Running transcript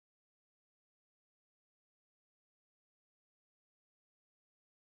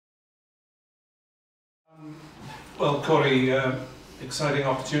Well, Cory, exciting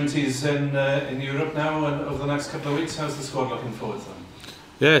opportunities in Europe now and over the next couple of weeks. How's the squad looking forward to them?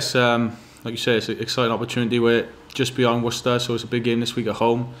 Yes, like you say, it's an exciting opportunity. We're just beyond Worcester, so it's a big game this week at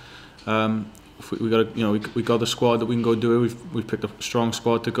home. We got the squad that we can go do it. We've picked a strong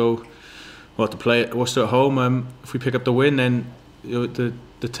squad to go, to play at Worcester at home. If we pick up the win, then the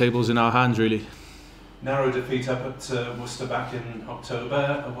table's in our hands really. Narrow defeat up at Worcester back in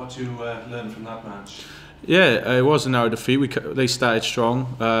October. What do you learn from that match? Yeah, it was a narrow defeat. They started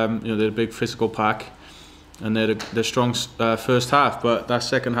strong. They had a big physical pack, and they had a strong first half. But that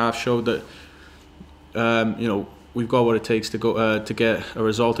second half showed that we've got what it takes to go to get a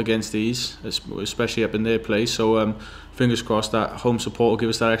result against these, especially up in their place. So fingers crossed that home support will give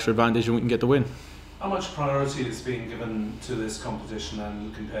us that extra advantage and we can get the win. How much priority is being given to this competition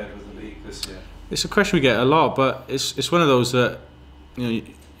and compared with the league this year? It's a question we get a lot, but it's one of those that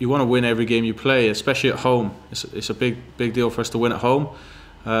you want to win every game you play, especially at home. It's a big deal for us to win at home.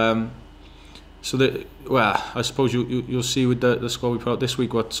 I suppose you'll see with the squad we put out this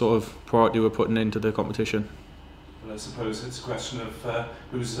week what sort of priority we're putting into the competition. Well, I suppose it's a question of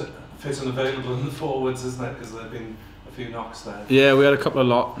who's fit and available in the forwards, isn't it? Because there have been a few knocks there. Yeah, we had a couple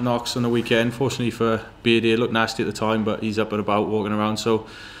of knocks on the weekend. Fortunately for Beardy, it looked nasty at the time, but he's up and about walking around, so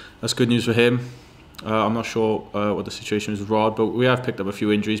that's good news for him. I'm not sure what the situation is with Rod, but we have picked up a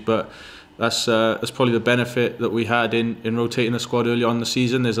few injuries. But that's probably the benefit that we had in rotating the squad early on in the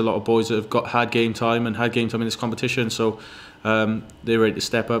season. There's a lot of boys that have had game time in this competition, so they're ready to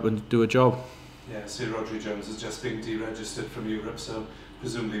step up and do a job. Yeah, Sir Rodri Jones has just been deregistered from Europe, so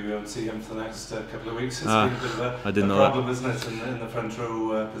presumably we won't see him for the next couple of weeks. It's been a bit of a problem, isn't it, in the front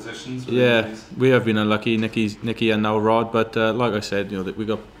row positions? Yeah, we have been unlucky, Nicky and now Rod, but like I said, we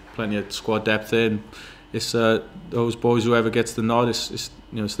got plenty of squad depth there, and it's those boys, whoever gets the nod, it's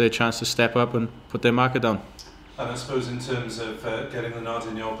their chance to step up and put their marker down. And I suppose in terms of getting the nod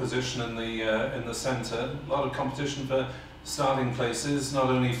in your position in the centre, a lot of competition for starting places, not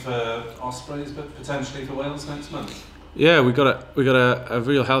only for Ospreys but potentially for Wales next month. Yeah, we got a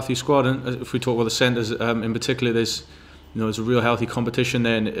real healthy squad, and if we talk about the centres in particular, there's a real healthy competition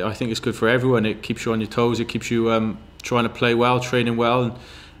there, and I think it's good for everyone. It keeps you on your toes, it keeps you trying to play well, training well,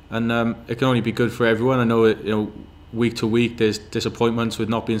 and it can only be good for everyone. I know week to week there's disappointments with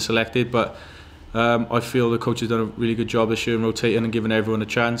not being selected, but I feel the coach has done a really good job this year in rotating and giving everyone a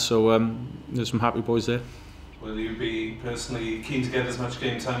chance. So there's some happy boys there. Will you be personally keen to get as much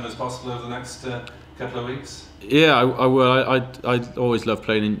game time as possible over the next couple of weeks? Yeah, I will. I always loved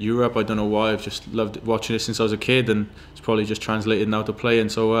playing in Europe. I don't know why. I've just loved watching it since I was a kid, and it's probably just translated now to playing.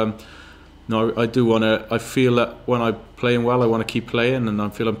 So no, I do want to. I feel that when I'm playing well, I want to keep playing, and I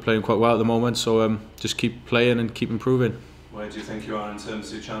feel I'm playing quite well at the moment. So just keep playing and keep improving. Where do you think you are in terms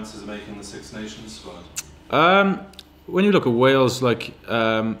of your chances of making the Six Nations squad? When you look at Wales,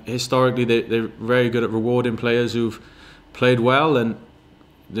 historically they're very good at rewarding players who've played well, and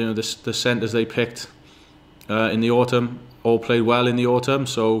the centres they picked in the autumn all played well in the autumn.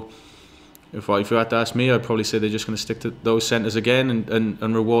 So if you had to ask me, I'd probably say they're just going to stick to those centres again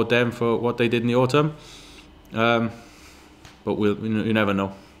and reward them for what they did in the autumn. But you never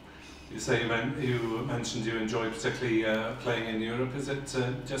know. You say you mentioned you enjoy particularly playing in Europe. Is it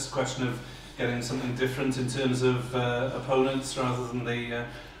just a question of getting something different in terms of opponents rather than the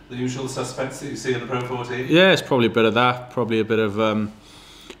usual suspects that you see in the Pro 14? Yeah, it's probably a bit of that. Probably a bit of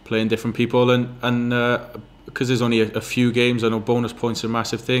playing different people, and because there's only a few games, I know bonus points are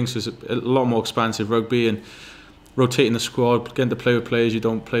massive things. So it's a lot more expansive rugby, and rotating the squad, getting to play with players you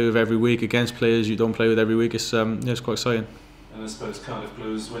don't play with every week, against players you don't play with every week. It's quite exciting. And I suppose Cardiff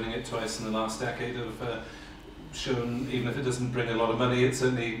Blues winning it twice in the last decade have shown, even if it doesn't bring a lot of money, it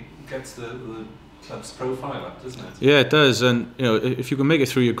certainly gets the club's profile up, doesn't it? Yeah, it does. And if you can make it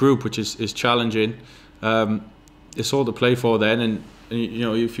through your group, which is challenging, it's all to play for then. And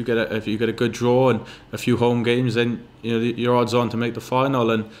if you get a good draw and a few home games, then your odds on to make the final.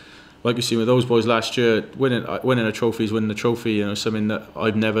 And like you see with those boys last year, winning a trophy is winning a trophy. Something that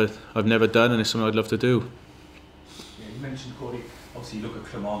I've never done, and it's something I'd love to do. Yeah, you mentioned, Cory, obviously you look at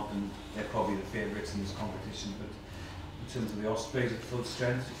Clermont and they're probably the favourites in this competition, but in terms of the Ospreys at full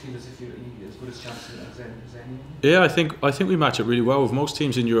strength, do you feel as if you're as good a chance as anyone? Yeah, I think we match up really well with most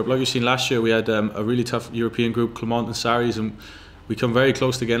teams in Europe. Like you've seen last year, we had a really tough European group, Clermont and Sarries, and we come very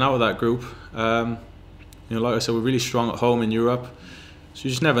close to getting out of that group. Like I said, we're really strong at home in Europe, so you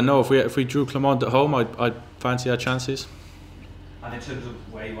just never know. If we drew Clermont at home, I'd fancy our chances. And in terms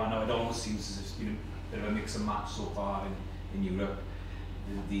of where you are now, it almost seems as if it's been a bit of a mix and match so far in Europe.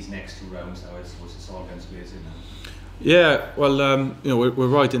 These next two rounds now, I suppose it's all guns blazing now. Yeah, well, you know, we're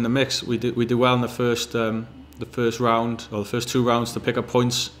right in the mix. We did well in the first round, or the first 2 rounds, to pick up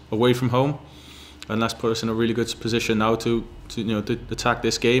points away from home, and that's put us in a really good position now to you know, to attack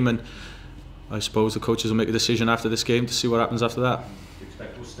this game. And I suppose the coaches will make a decision after this game to see what happens after that. Do you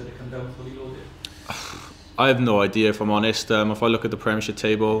expect Worcester to come down fully loaded? I have no idea, if I'm honest. If I look at the Premiership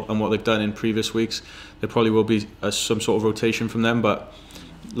table and what they've done in previous weeks, there probably will be some sort of rotation from them, but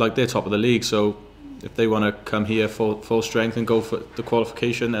like, they're top of the league, so if they want to come here full strength and go for the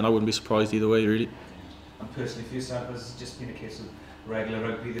qualification, then I wouldn't be surprised either way, really. And personally for yourself, has it just been a case of regular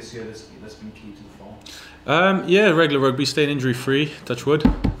rugby this year that's been key to the form? Yeah, regular rugby, staying injury free, touch wood.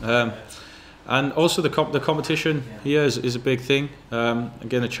 And also the competition here is a big thing.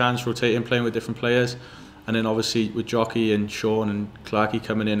 Again, a chance rotating, playing with different players, and then obviously with Jockey and Sean and Clarkey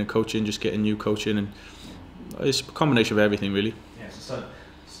coming in and coaching, just getting new coaching, and it's a combination of everything, really. Yeah, so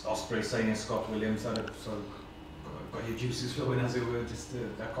Ospreys signing Scott Williams, that sort of got your juices flowing, as it were, just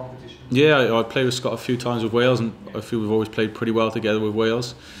that competition. Yeah, I played with Scott a few times with Wales, and I feel we've always played pretty well together with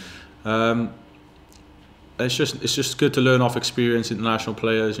Wales. It's just good to learn off experienced international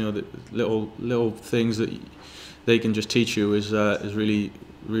players. You know, the little things that they can just teach you is really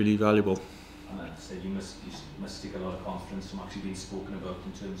valuable. And I said you must take a lot of confidence from actually being spoken about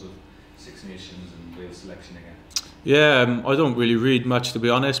in terms of Six Nations and Wales selection again. Yeah, I don't really read much, to be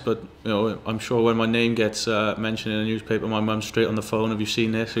honest, but you know, I'm sure when my name gets mentioned in a newspaper, my mum's straight on the phone. Have you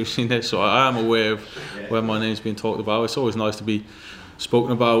seen this? Have you seen this? So I am aware of when my name's being talked about. It's always nice to be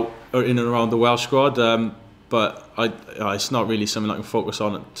spoken about in and around the Welsh squad. But it's not really something I can focus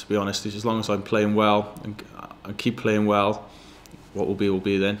on, to be honest. As long as I'm playing well and keep playing well, what will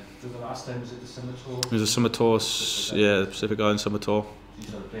be then. So the last time, was it the Summer Tour? It was a Summer Tour, yeah, the Pacific Island Summer Tour. You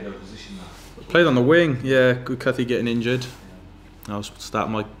sort of played out of position now? Played on the wing, yeah. Good Cuthy getting injured. Yeah. I was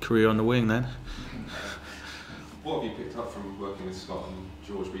starting my career on the wing then. What have you picked up from working with Scott and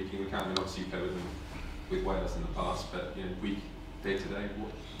George week in, week out? I mean, obviously you played with them with Wales in the past, but you know, week day to day,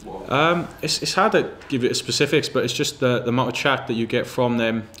 what? It's hard to give it specifics, but it's just the amount of chat that you get from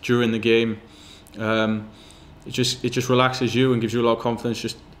them during the game. It just relaxes you and gives you a lot of confidence.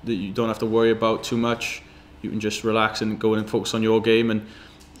 Just that you don't have to worry about too much. You can just relax and go in and focus on your game, and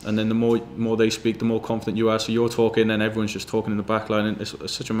then the more they speak, the more confident you are. So you're talking, and everyone's just talking in the back line, and it's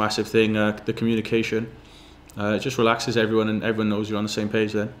such a massive thing. The communication, it just relaxes everyone, and everyone knows you're on the same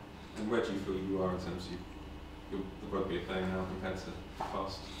page then. And where do you feel you are in terms of the rugby you're playing now compared to the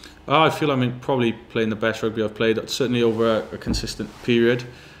past? I feel I'm probably playing the best rugby I've played, certainly over a consistent period.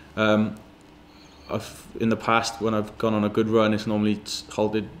 In the past, when I've gone on a good run, it's normally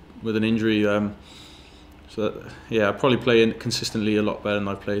halted with an injury. So yeah, I probably play consistently a lot better than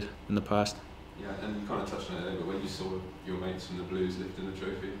I've played in the past. Yeah, and you kind of touched on it there, but when you saw your mates from the Blues lifting the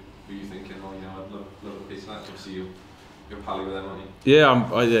trophy, were you thinking, oh, you know, I'd love a piece of that? Obviously, you're pally with them, aren't you?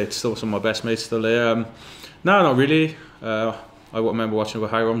 Yeah, it's still some of my best mates still there. No, not really. I remember watching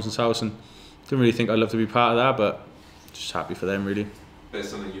over Harry Robinson's house and didn't really think I'd love to be part of that, but just happy for them, really. But it's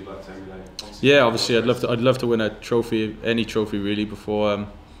something you'd like to emulate? Yeah, obviously, I'd love to win a trophy, any trophy really, before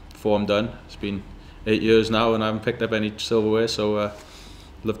I'm done. It's been 8 years now and I haven't picked up any silverware, so I'd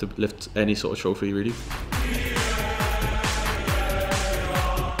love to lift any sort of trophy really.